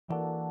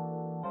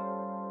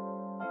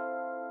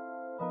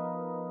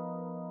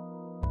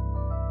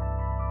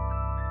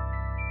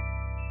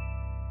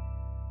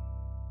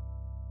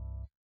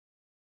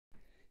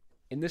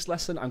In this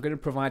lesson, I'm going to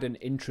provide an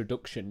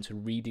introduction to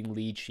reading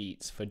lead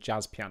sheets for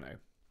jazz piano.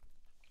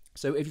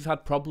 So if you've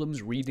had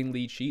problems reading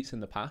lead sheets in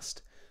the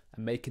past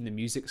and making the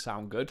music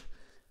sound good,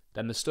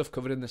 then the stuff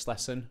covered in this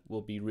lesson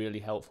will be really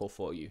helpful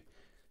for you.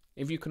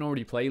 If you can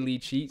already play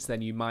lead sheets,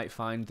 then you might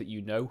find that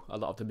you know a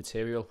lot of the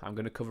material I'm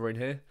going to cover in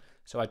here.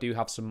 So I do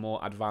have some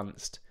more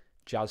advanced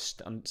jazz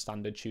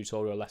standard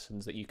tutorial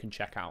lessons that you can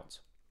check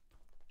out.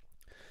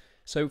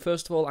 So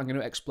first of all, I'm going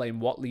to explain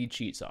what lead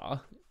sheets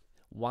are,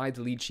 why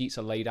the lead sheets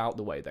are laid out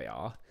the way they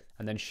are,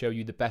 and then show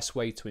you the best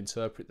way to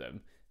interpret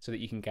them so that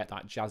you can get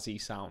that jazzy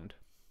sound.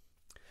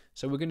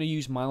 So we're going to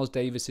use Miles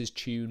Davis's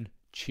tune,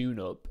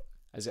 Tune Up,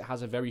 as it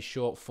has a very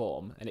short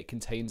form and it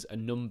contains a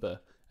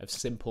number of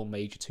simple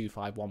major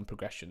 2-5-1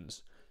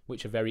 progressions,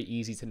 which are very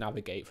easy to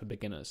navigate for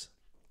beginners.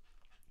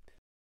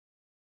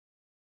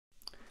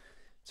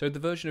 So the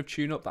version of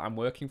Tune Up that I'm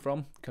working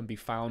from can be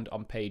found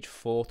on page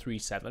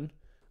 437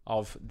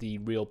 of the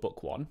Real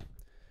Book 1.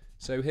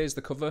 So here's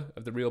the cover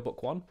of the Real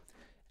Book 1,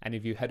 and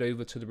if you head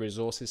over to the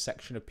resources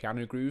section of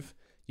Piano Groove,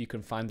 you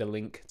can find a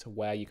link to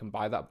where you can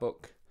buy that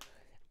book.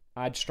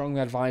 I'd strongly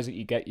advise that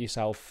you get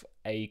yourself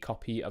a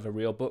copy of a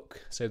real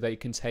book, so they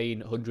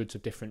contain hundreds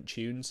of different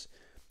tunes,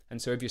 and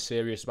so if you're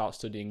serious about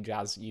studying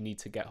jazz, you need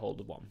to get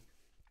hold of one.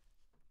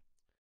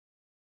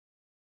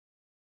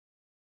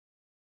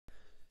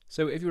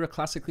 So if you're a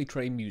classically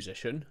trained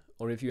musician,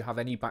 or if you have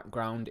any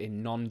background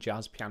in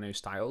non-jazz piano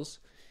styles,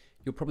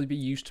 you'll probably be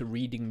used to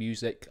reading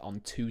music on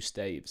two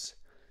staves.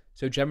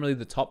 So generally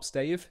the top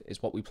stave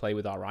is what we play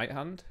with our right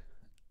hand,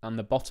 and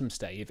the bottom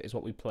stave is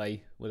what we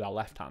play with our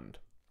left hand.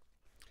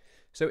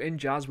 So in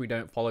jazz we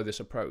don't follow this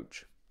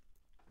approach.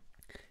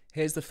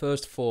 Here's the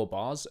first 4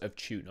 bars of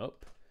Tune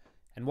Up,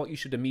 and what you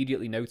should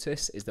immediately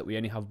notice is that we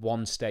only have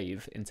one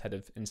stave instead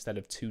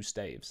of 2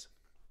 staves.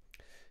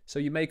 So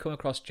you may come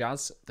across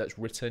jazz that's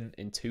written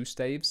in 2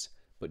 staves,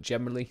 but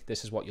generally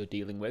this is what you're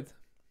dealing with.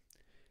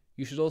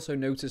 You should also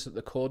notice that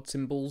the chord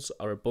symbols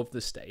are above the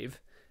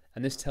stave,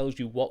 and this tells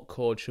you what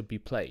chord should be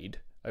played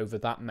over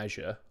that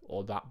measure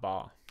or that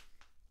bar.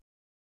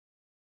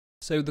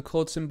 So the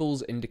chord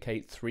symbols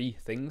indicate 3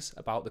 things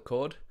about the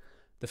chord.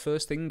 The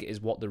first thing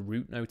is what the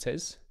root note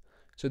is.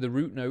 So the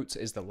root note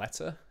is the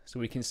letter. So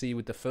we can see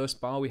with the first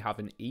bar we have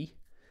an E.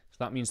 So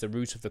that means the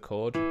root of the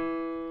chord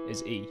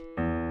is E.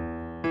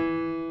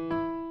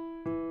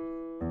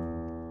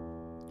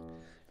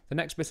 The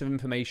next bit of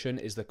information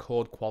is the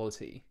chord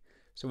quality.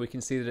 So we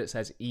can see that it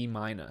says E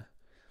minor.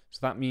 So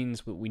that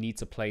means that we need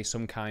to play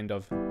some kind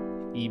of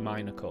E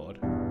minor chord.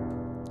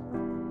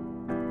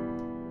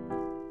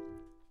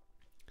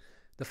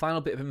 The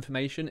final bit of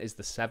information is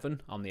the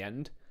 7 on the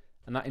end,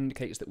 and that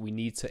indicates that we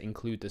need to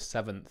include the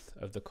 7th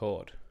of the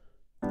chord.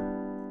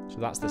 So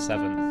that's the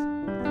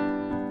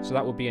 7th. So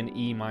that would be an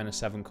E minor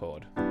 7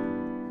 chord.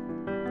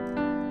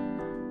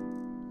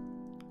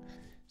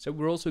 So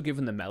we're also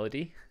given the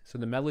melody. So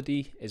the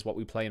melody is what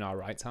we play in our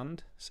right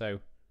hand. So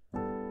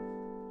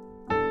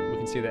we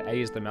can see that A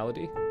is the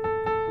melody.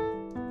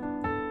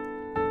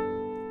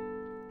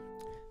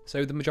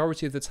 So the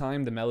majority of the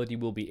time the melody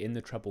will be in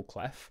the treble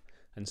clef,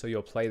 and so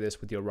you'll play this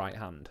with your right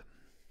hand.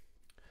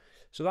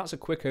 So that's a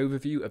quick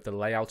overview of the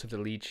layout of the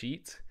lead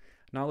sheet.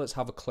 Now let's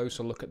have a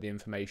closer look at the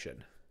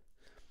information.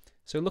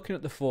 So looking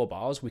at the 4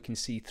 bars, we can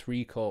see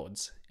 3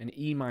 chords, an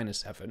E minor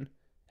 7,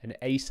 an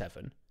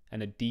A7,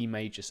 and a D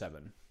major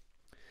 7.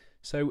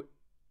 So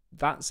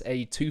that's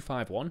a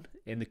 2-5-1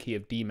 in the key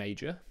of D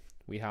major.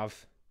 We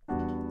have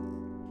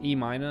E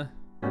minor,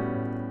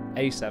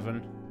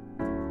 A7,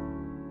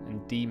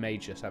 and D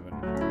major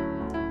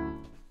 7.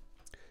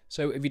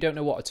 So if you don't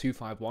know what a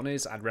 2-5-1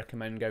 is, I'd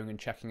recommend going and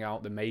checking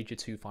out the major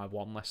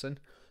 2-5-1 lesson,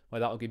 where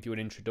that'll give you an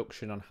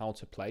introduction on how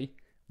to play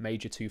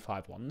major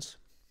 2-5-1s.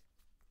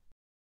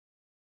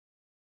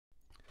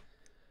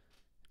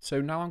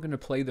 So now I'm going to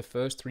play the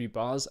first 3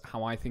 bars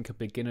how I think a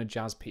beginner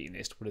jazz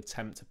pianist would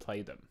attempt to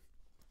play them.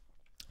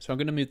 So I'm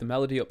going to move the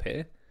melody up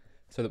here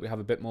so that we have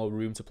a bit more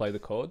room to play the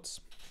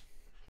chords.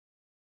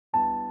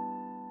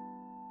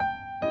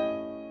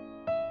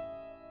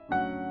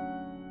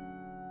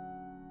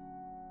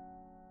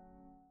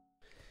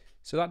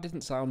 So that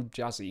didn't sound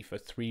jazzy for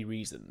 3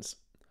 reasons.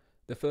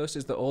 The first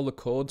is that all the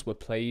chords were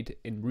played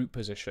in root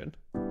position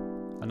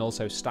and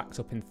also stacked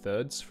up in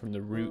thirds from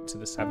the root to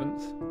the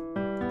 7th.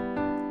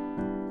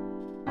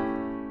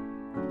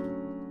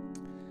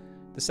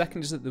 The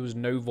second is that there was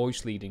no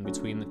voice leading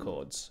between the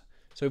chords.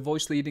 So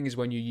voice leading is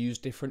when you use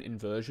different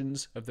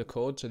inversions of the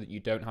chord so that you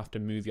don't have to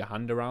move your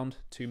hand around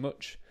too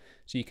much.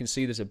 So you can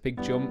see there's a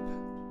big jump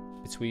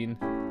between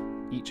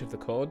each of the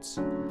chords,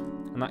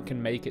 and that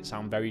can make it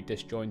sound very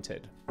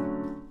disjointed.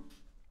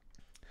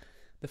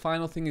 The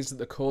final thing is that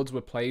the chords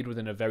were played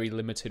within a very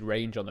limited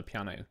range on the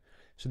piano,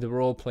 so they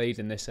were all played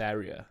in this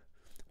area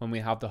when we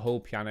have the whole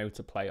piano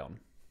to play on.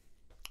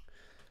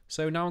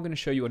 So now I'm going to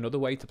show you another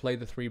way to play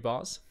the 3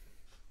 bars.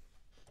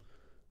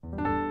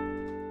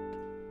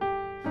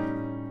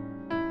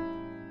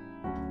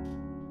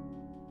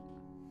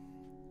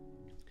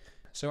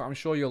 So I'm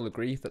sure you'll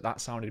agree that that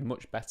sounded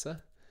much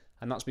better,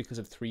 and that's because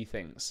of 3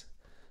 things.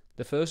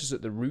 The first is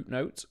that the root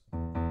note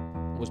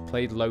was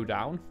played low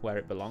down where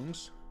it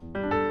belongs.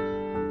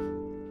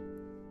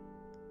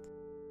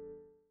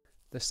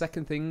 The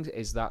second thing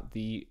is that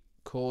the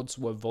chords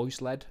were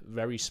voice led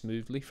very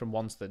smoothly from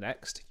one to the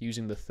next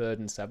using the third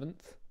and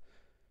seventh.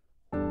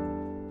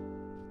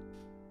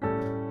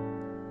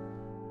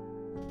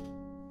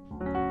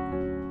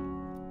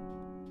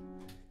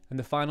 And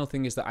the final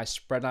thing is that I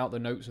spread out the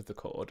notes of the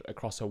chord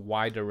across a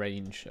wider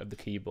range of the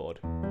keyboard.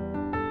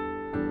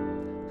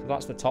 So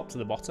that's the top to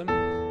the bottom.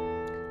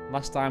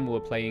 Last time we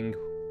were playing,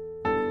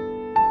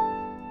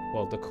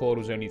 well, the chord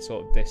was only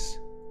sort of this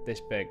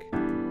big.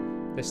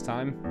 This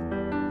time,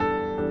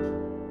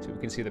 so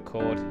we can see the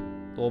chord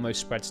almost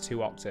spreads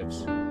 2 octaves.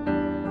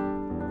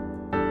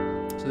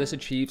 So this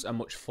achieves a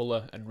much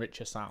fuller and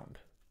richer sound.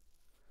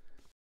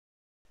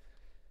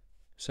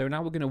 So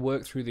now we're going to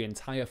work through the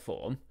entire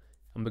form,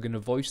 and we're going to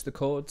voice the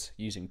chords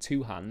using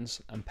 2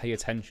 hands and pay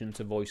attention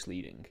to voice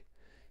leading.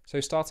 So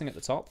starting at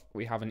the top,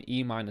 we have an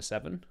E minor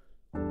 7.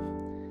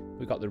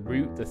 We've got the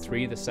root, the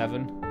 3, the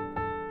 7,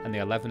 and the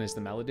 11 is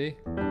the melody.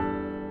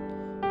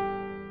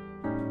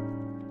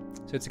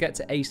 So to get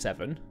to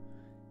A7,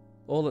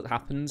 all that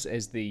happens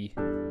is the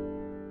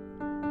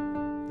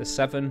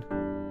 7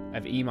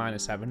 of E minor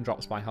 7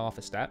 drops by half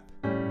a step.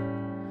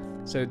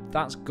 So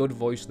that's good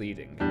voice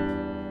leading.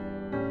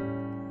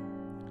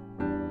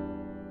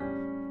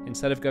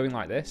 Instead of going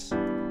like this,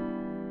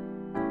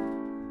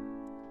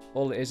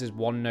 all it is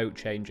one note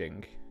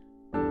changing.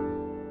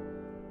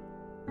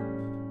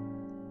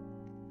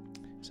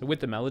 So with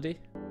the melody,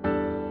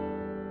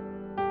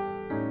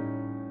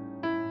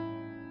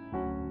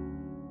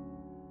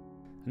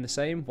 and the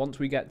same, once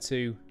we get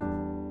to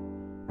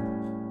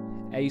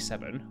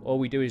A7, all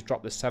we do is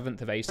drop the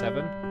 7th of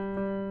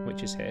A7,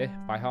 which is here,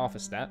 by half a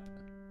step,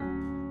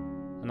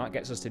 and that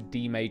gets us to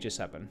D major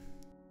 7.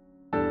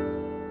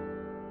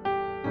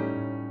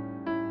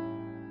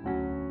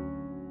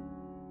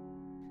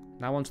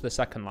 Now onto the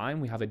second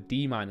line, we have a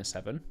D minor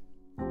 7.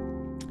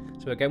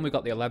 So again, we've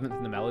got the 11th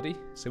in the melody,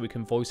 so we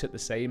can voice it the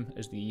same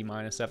as the E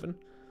minor 7.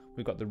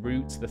 We've got the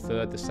root, the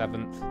 3rd, the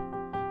 7th,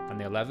 and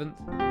the 11th.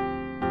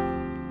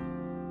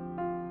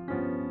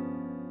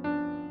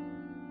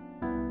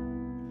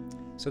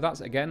 So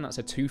that's a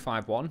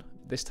 2-5-1.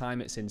 This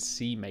time it's in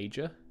C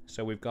major.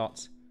 So we've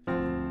got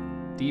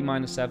D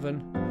minor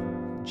 7,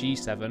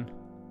 G7,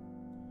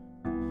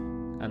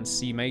 and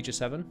C major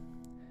 7.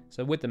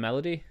 So with the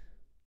melody,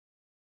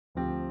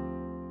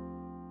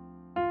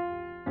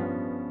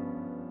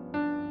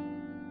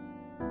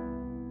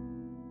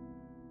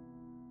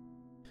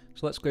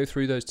 so let's go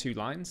through those 2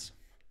 lines.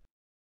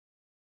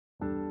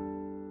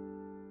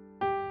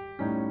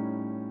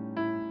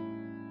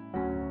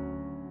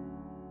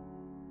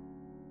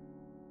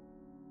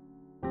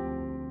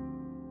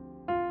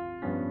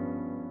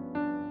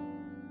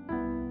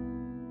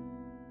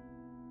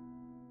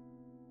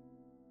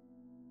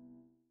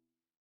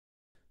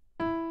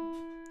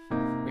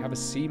 We have a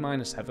C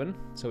minor 7,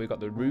 so we've got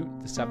the root,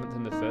 the 7th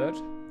and the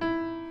 3rd,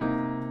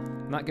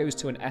 and that goes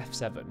to an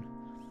F7.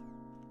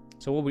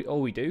 So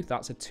all we do,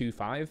 that's a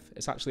 2-5.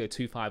 It's actually a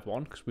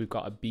 2-5-1 because we've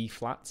got a B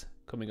flat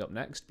coming up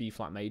next, B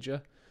flat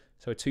major.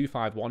 So a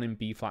 2-5-1 in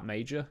B flat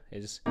major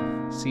is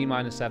C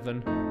minor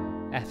 7,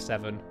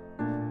 F7,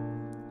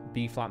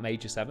 B flat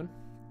major 7.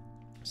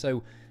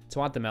 So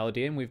to add the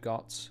melody in, we've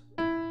got so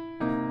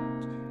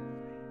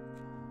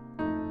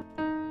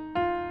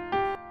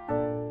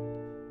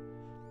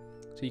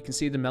you can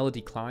see the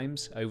melody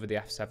climbs over the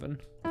F7.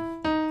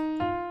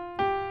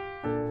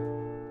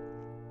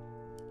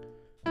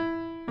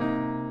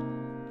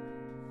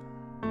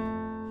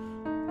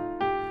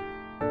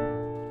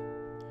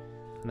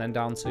 And then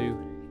down to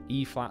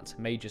E flat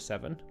major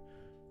 7.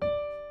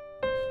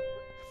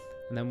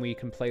 And then we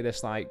can play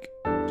this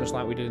just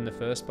like we did in the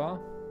first bar.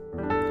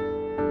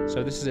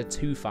 So this is a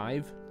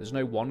 2-5. There's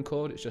no 1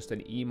 chord, it's just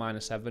an E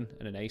minor 7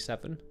 and an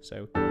A7.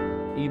 So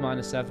E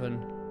minor 7,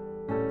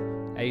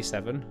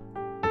 A7,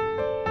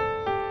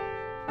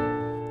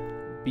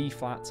 B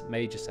flat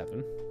major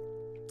 7.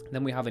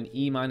 Then we have an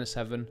E minor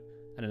 7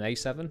 and an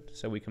A7,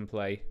 so we can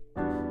play,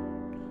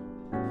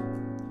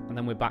 and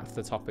then we're back to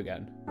the top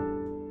again.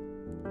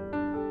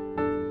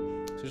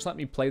 So just let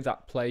me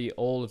play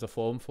all of the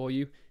form for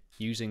you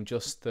using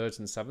just 3rds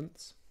and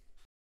 7ths.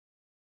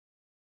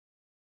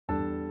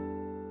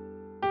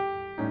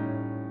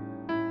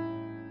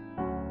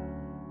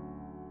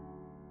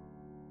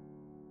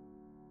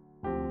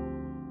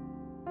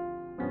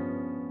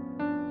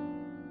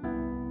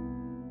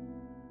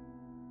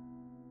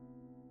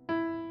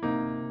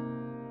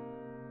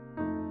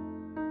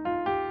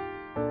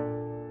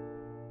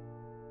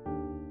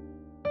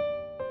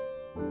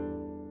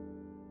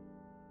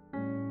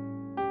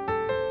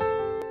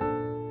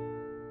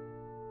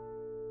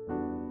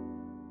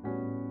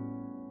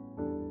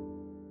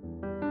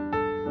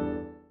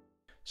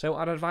 So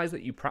I'd advise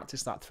that you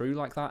practice that through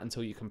like that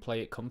until you can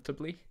play it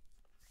comfortably.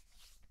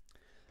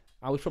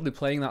 I was probably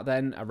playing that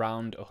then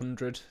around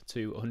 100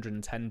 to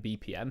 110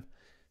 BPM.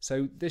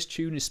 So this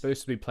tune is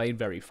supposed to be played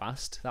very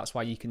fast. That's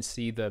why you can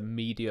see the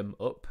medium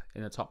up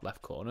in the top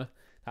left corner.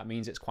 That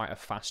means it's quite a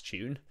fast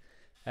tune.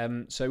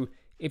 So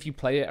if you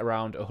play it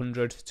around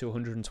 100 to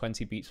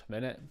 120 beats per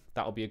minute,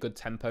 that'll be a good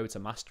tempo to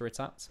master it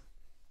at.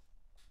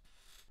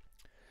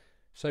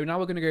 So now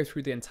we're going to go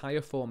through the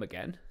entire form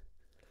again,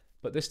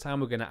 but this time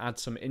we're going to add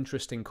some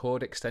interesting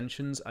chord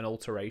extensions and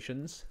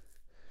alterations.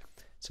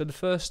 So the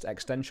first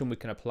extension we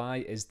can apply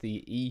is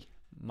the E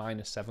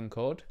minor 7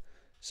 chord.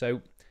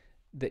 So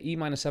the E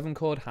minor 7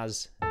 chord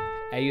has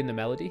A in the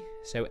melody,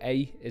 so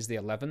A is the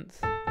 11th.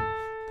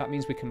 That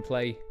means we can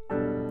play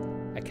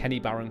a Kenny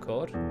Barron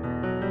chord.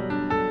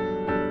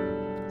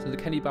 So the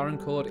Kenny Barron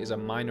chord is a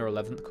minor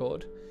 11th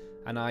chord,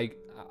 and I've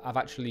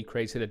actually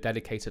created a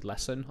dedicated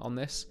lesson on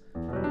this.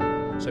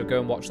 So go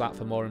and watch that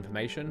for more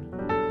information.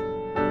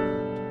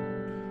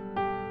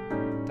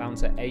 Down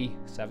to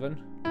A7,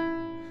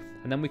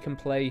 and then we can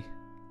play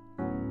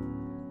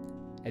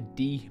a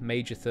D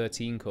major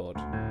 13 chord.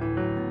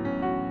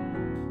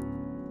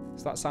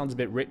 So that sounds a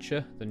bit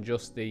richer than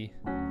just the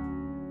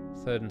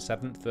 3rd and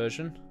 7th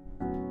version.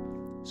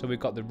 So we've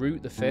got the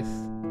root, the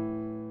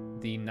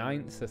 5th, the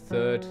 9th, the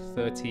 3rd,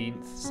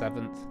 13th,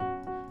 7th,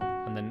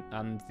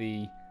 and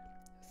the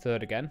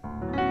 3rd again.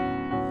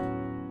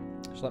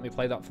 So let me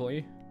play that for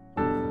you.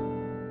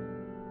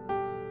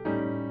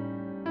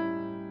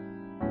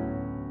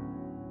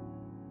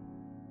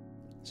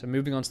 So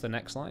moving on to the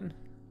next line,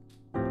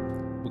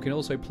 we can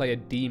also play a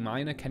D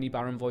minor Kenny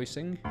Barron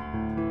voicing.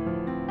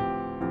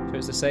 So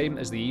it's the same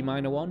as the E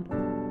minor one,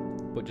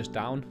 but just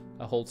down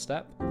a whole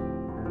step.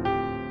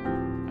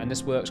 And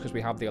this works because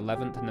we have the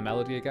 11th in the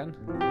melody again.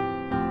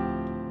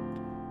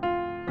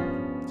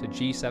 To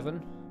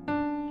G7.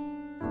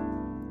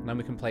 And then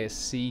we can play a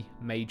C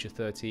major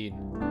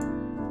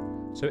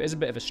 13. So it is a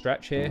bit of a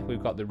stretch here.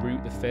 We've got the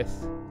root, the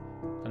 5th,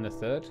 and the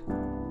 3rd.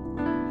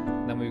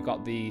 And then we've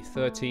got the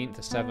 13th,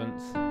 the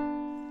 7th,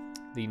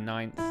 the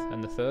 9th,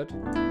 and the 3rd.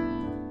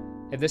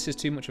 If this is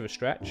too much of a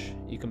stretch,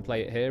 you can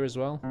play it here as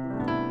well.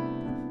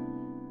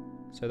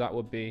 So that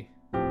would be...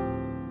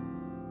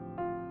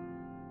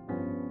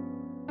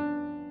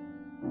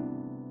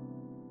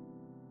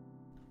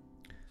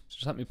 So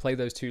just let me play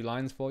those two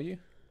lines for you.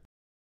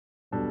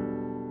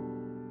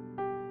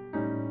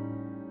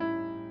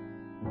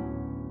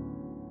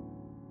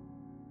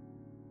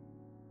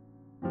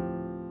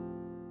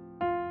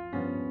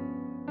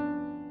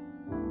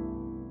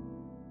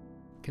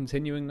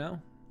 Continuing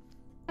now.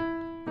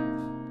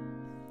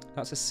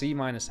 That's a C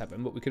minor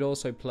 7, but we could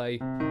also play...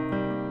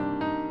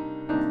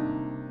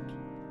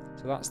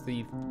 So that's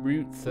the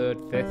root,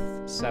 3rd,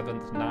 5th,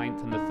 7th,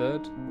 9th, and the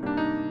 3rd.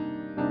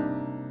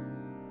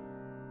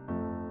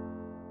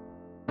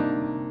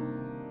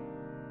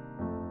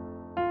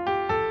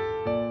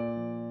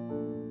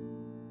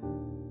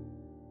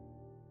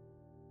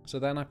 So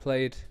then I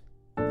played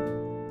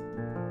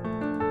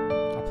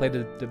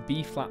the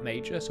B flat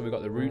major, so we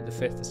got the root, the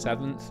 5th, the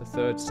 7th, the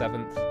 3rd,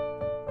 7th,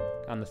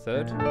 and the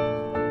 3rd.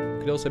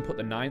 We could also put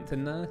the 9th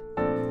in there.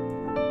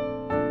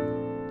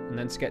 And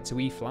then to get to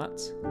E flat,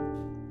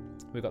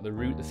 we've got the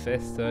root, the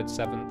 5th, 3rd,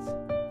 7th,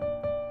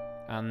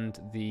 and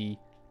the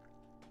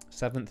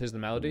 7th is the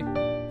melody.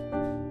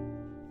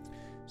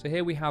 So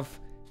here we have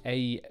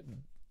a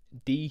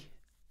D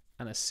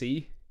and a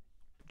C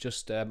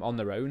just on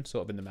their own,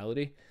 sort of in the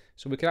melody.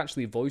 So we can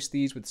actually voice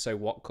these with so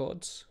what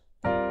chords.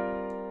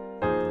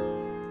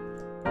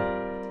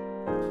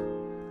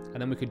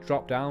 And then we could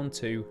drop down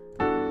to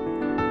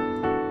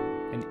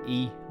an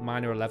E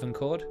minor 11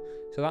 chord.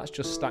 So that's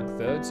just stacked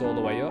thirds all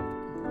the way up.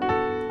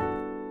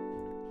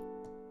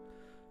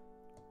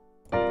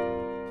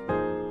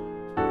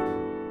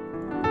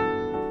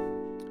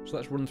 So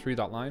let's run through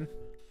that line.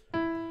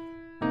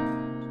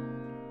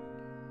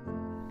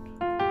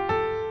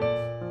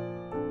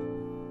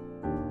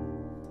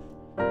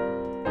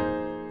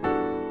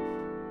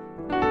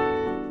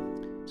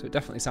 So it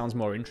definitely sounds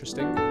more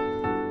interesting.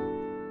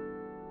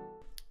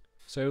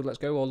 So let's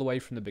go all the way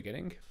from the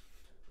beginning.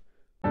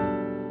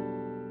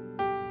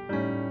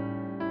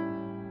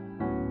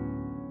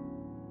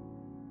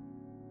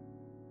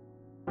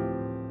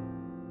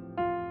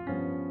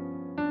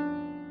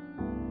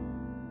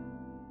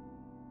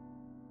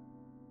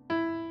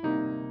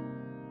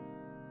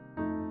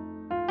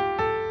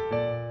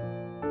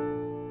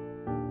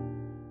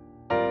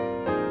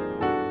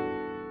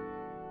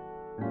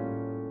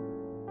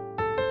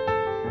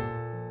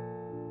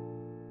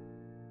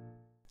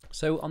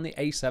 So on the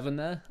A7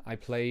 there, I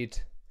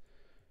played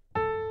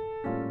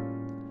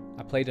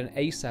an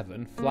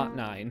A7 flat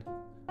 9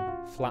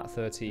 flat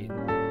 13.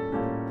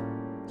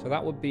 So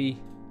that would be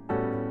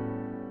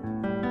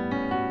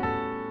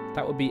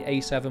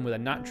A7 with a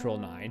natural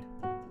 9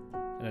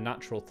 and a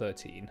natural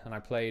 13, and I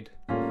played.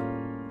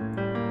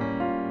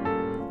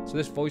 So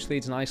this voice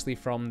leads nicely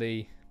from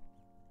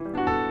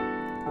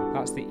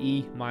that's the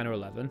E minor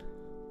 11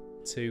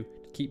 to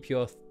keep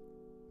your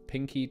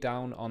pinky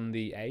down on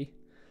the A,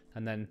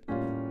 and then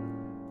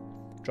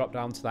drop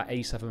down to that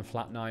A7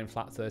 flat 9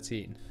 flat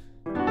 13.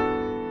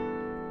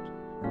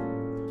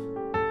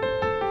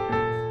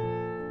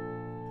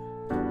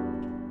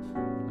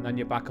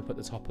 you're back up at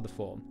the top of the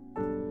form.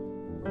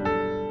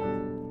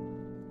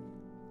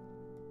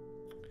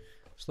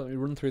 So let me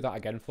run through that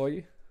again for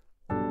you.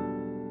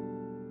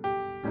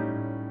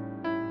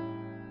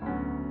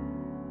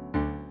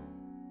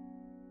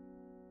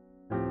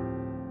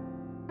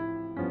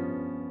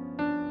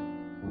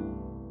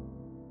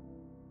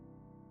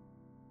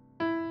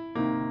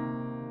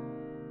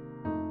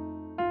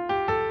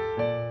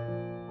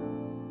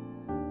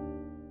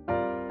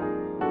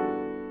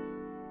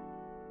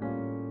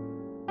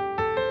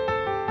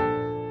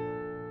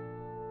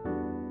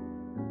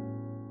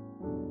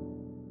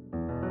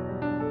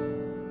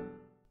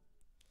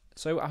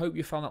 So I hope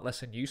you found that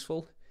lesson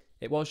useful.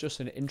 It was just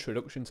an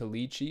introduction to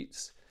lead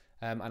sheets,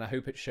 and I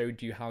hope it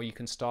showed you how you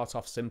can start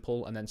off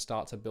simple and then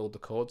start to build the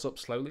chords up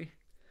slowly.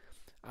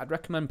 I'd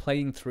recommend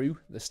playing through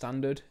the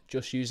standard,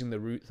 just using the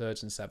root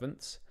thirds and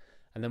sevenths,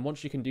 and then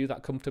once you can do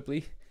that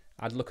comfortably,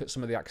 I'd look at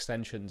some of the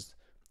extensions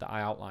that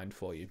I outlined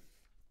for you.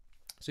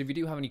 So if you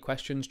do have any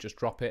questions, just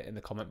drop it in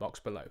the comment box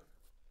below.